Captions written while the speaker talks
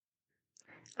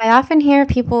I often hear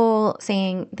people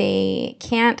saying they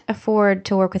can't afford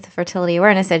to work with a fertility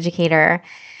awareness educator.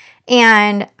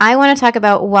 And I want to talk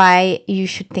about why you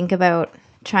should think about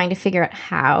trying to figure out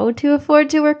how to afford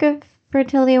to work a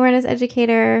fertility awareness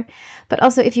educator. But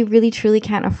also, if you really truly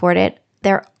can't afford it,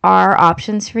 there are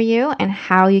options for you and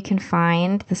how you can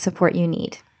find the support you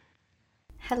need.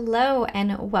 Hello,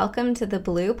 and welcome to the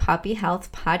Blue Poppy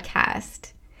Health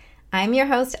Podcast. I'm your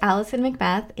host, Allison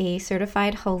Macbeth, a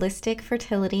certified holistic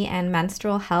fertility and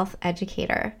menstrual health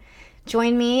educator.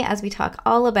 Join me as we talk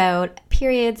all about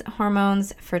periods,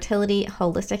 hormones, fertility,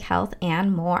 holistic health,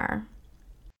 and more.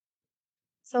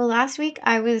 So last week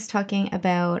I was talking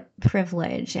about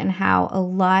privilege and how a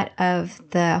lot of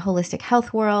the holistic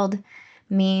health world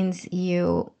means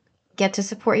you get to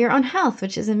support your own health,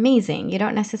 which is amazing. You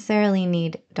don't necessarily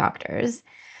need doctors,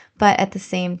 but at the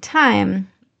same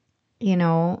time,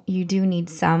 you do need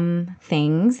some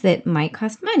things that might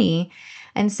cost money.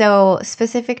 And so,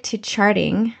 specific to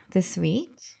charting this week,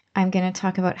 I'm going to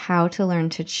talk about how to learn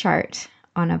to chart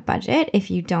on a budget if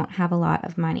you don't have a lot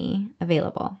of money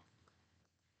available.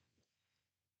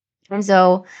 And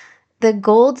so, the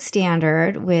gold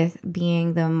standard with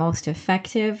being the most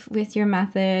effective with your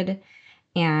method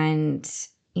and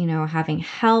having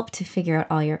help to figure out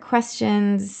all your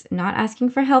questions, not asking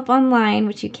for help online,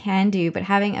 which you can do, but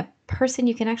having a person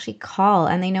you can actually call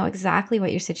and they know exactly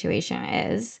what your situation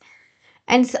is.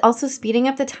 And also speeding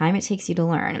up the time it takes you to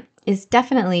learn is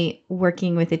definitely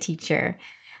working with a teacher.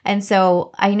 And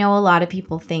so I know a lot of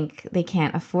people think they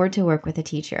can't afford to work with a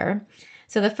teacher.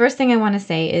 So the first thing I want to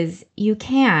say is you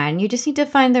just need to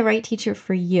find the right teacher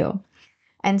for you.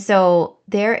 And so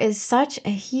there is such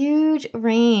a huge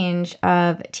range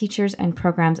of teachers and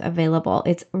programs available.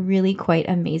 It's really quite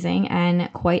amazing and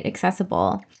quite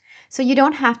accessible. So you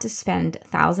don't have to spend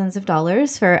thousands of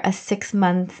dollars for a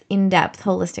 6-month in-depth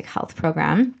holistic health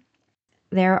program.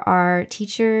 There are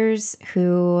teachers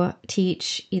who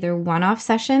teach either one-off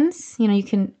sessions. You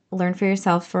can learn for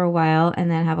yourself for a while and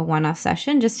then have a one-off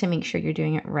session just to make sure you're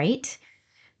doing it right.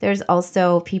 There's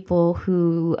also people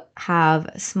who have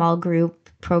small group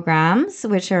programs,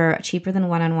 which are cheaper than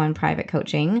one-on-one private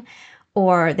coaching.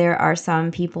 Or there are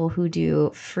some people who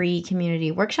do free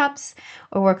community workshops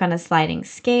or work on a sliding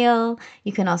scale.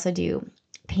 You can also do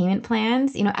payment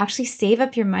plans. Actually save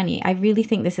up your money. I really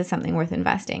think this is something worth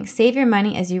investing. Save your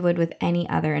money as you would with any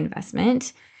other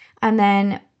investment, and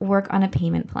then work on a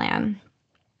payment plan.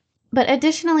 But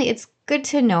additionally, it's good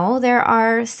to know there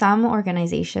are some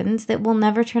organizations that will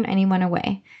never turn anyone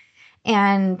away.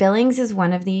 And Billings is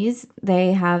one of these.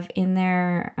 They have in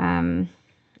their,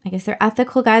 their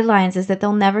ethical guidelines is that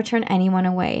they'll never turn anyone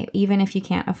away, even if you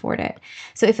can't afford it.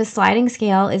 So if a sliding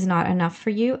scale is not enough for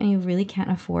you and you really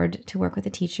can't afford to work with a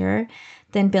teacher,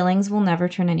 then Billings will never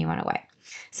turn anyone away.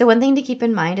 So one thing to keep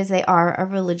in mind is they are a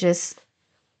religious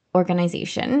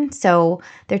organization. So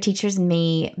their teachers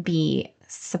may be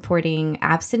supporting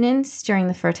abstinence during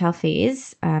the fertile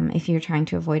phase if you're trying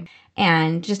to avoid.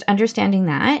 And just understanding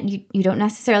that you don't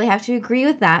necessarily have to agree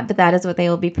with that, but that is what they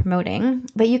will be promoting.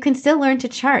 But you can still learn to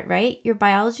chart, right? Your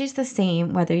biology is the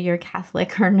same whether you're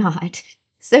Catholic or not.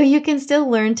 So you can still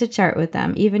learn to chart with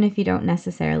them, even if you don't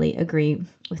necessarily agree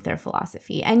with their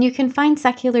philosophy. And you can find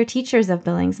secular teachers of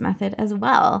Billings method as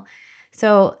well.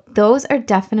 So those are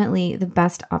definitely the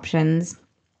best options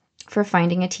for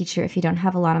finding a teacher if you don't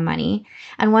have a lot of money.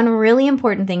 And one really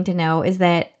important thing to know is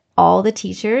that all the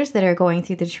teachers that are going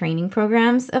through the training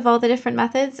programs of all the different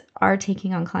methods are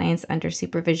taking on clients under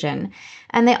supervision.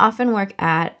 And they often work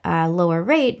at a lower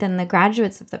rate than the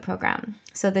graduates of the program.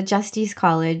 So the Justice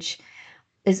College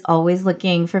is always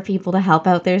looking for people to help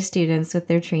out their students with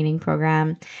their training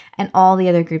program. And all the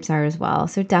other groups are as well.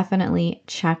 So definitely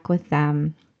check with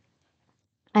them.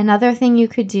 Another thing you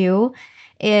could do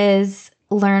is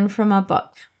learn from a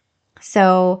book.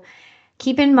 So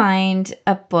keep in mind,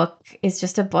 a book is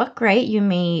just a book, right? You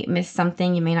may miss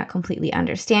something, you may not completely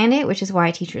understand it, which is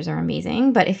why teachers are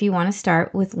amazing. But if you want to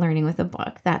start with learning with a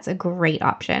book, that's a great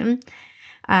option.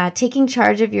 Taking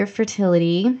charge of your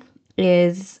fertility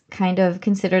is kind of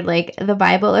considered like the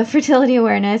Bible of fertility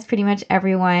awareness. Pretty much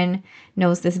everyone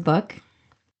knows this book,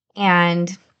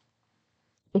 and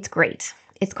it's great.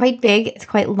 It's quite big. It's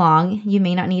quite long. You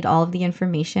may not need all of the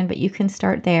information, but you can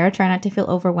start there. Try not to feel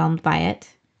overwhelmed by it.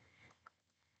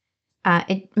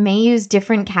 It may use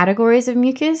different categories of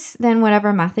mucus than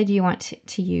whatever method you want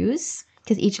to use,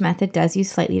 because each method does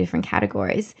use slightly different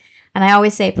categories. And I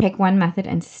always say pick one method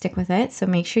and stick with it. So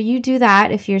make sure you do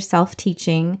that if you're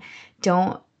self-teaching.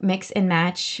 Don't mix and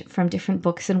match from different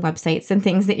books and websites and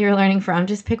things that you're learning from.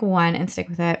 Just pick one and stick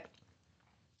with it.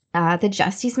 The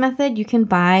Justice method, you can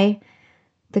buy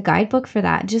the guidebook for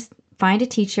that. Just find a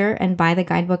teacher and buy the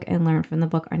guidebook and learn from the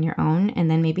book on your own, and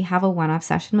then maybe have a one-off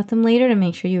session with them later to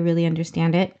make sure you really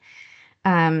understand it.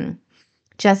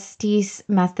 Justice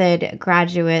Method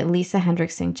graduate Lisa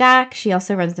Hendrickson Jack, she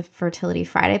also runs the Fertility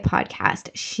Friday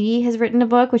podcast. She has written a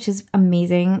book, which is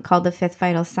amazing, called The Fifth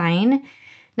Vital Sign.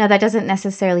 Now, that doesn't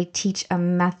necessarily teach a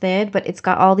method, but it's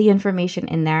got all the information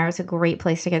in there. It's a great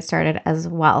place to get started as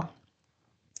well.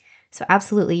 So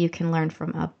absolutely, you can learn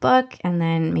from a book and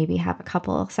then maybe have a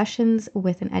couple sessions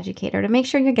with an educator to make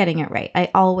sure you're getting it right.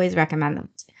 I always recommend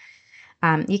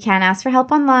them. You can ask for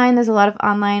help online. There's a lot of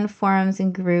online forums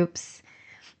and groups,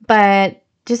 but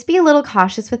just be a little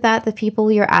cautious with that. The people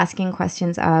you're asking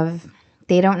questions of,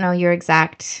 they don't know your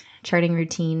exact charting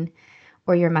routine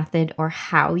or your method or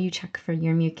how you check for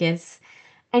your mucus,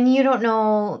 and you don't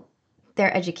know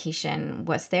their education,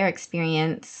 what's their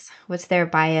experience, what's their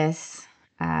bias.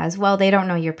 As well, they don't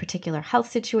know your particular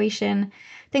health situation,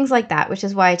 things like that, which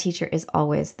is why a teacher is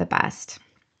always the best.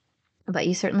 But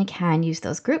you certainly can use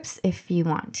those groups if you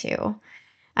want to.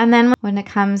 And then when it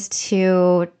comes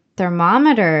to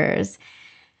thermometers,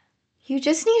 you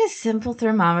just need a simple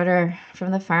thermometer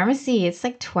from the pharmacy. It's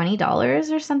like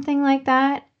 $20 or something like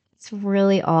that. It's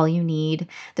really all you need.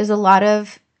 There's a lot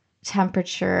of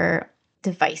temperature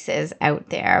devices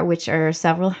out there, which are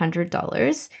several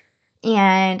 $100s.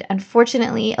 And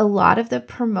unfortunately, a lot of the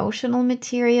promotional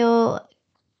material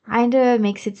kind of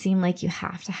makes it seem like you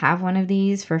have to have one of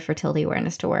these for fertility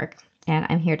awareness to work. And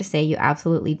I'm here to say you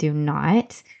absolutely do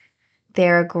not.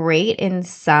 They're great in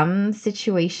some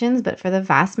situations, but for the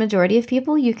vast majority of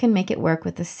people, you can make it work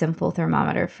with a simple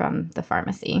thermometer from the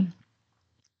pharmacy.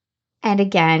 And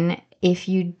again, if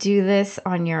you do this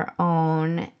on your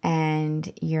own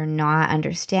and you're not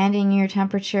understanding your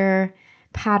temperature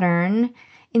pattern,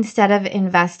 instead of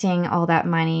investing all that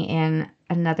money in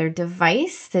another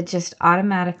device that just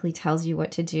automatically tells you what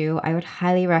to do, I would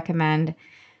highly recommend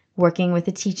working with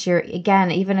a teacher, again,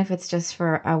 even if it's just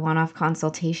for a one-off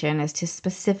consultation, is to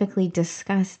specifically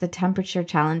discuss the temperature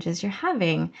challenges you're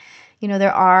having.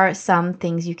 There are some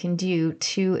things you can do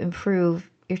to improve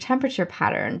your temperature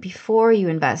pattern before you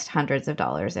invest hundreds of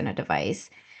dollars in a device.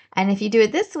 And if you do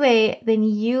it this way, then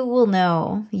you will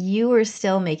know you are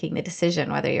still making the decision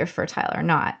whether you're fertile or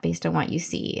not based on what you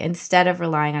see, instead of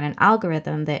relying on an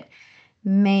algorithm that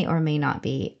may or may not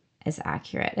be as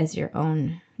accurate as your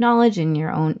own knowledge and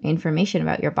your own information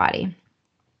about your body.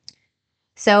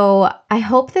 So I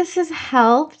hope this has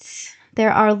helped.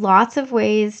 There are lots of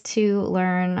ways to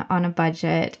learn on a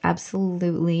budget.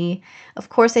 Absolutely. Of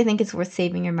course, I think it's worth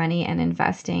saving your money and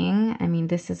investing. I mean,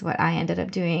 this is what I ended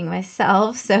up doing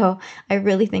myself. So I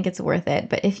really think it's worth it.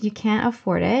 But if you can't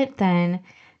afford it, then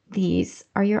these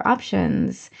are your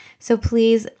options. So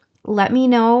please let me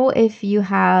know if you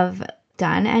have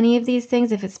done any of these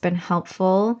things, if it's been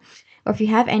helpful. Or if you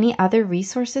have any other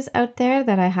resources out there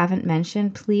that I haven't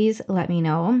mentioned, please let me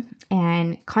know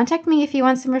and contact me if you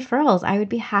want some referrals. I would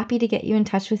be happy to get you in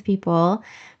touch with people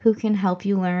who can help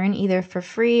you learn either for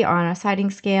free on a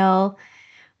sliding scale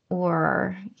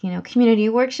or, community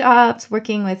workshops,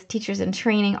 working with teachers in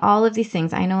training, all of these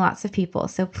things. I know lots of people.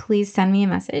 So please send me a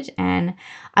message, and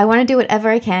I want to do whatever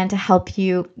I can to help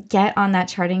you get on that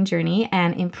charting journey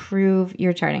and improve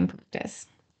your charting practice.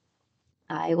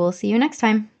 I will see you next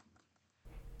time.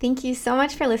 Thank you so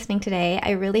much for listening today.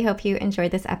 I really hope you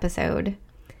enjoyed this episode.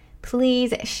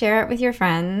 Please share it with your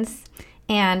friends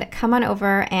and come on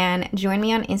over and join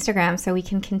me on Instagram so we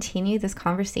can continue this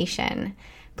conversation.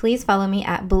 Please follow me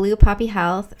at Blue Poppy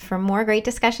Health for more great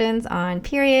discussions on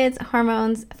periods,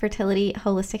 hormones, fertility,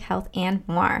 holistic health, and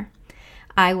more.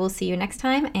 I will see you next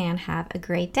time and have a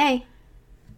great day.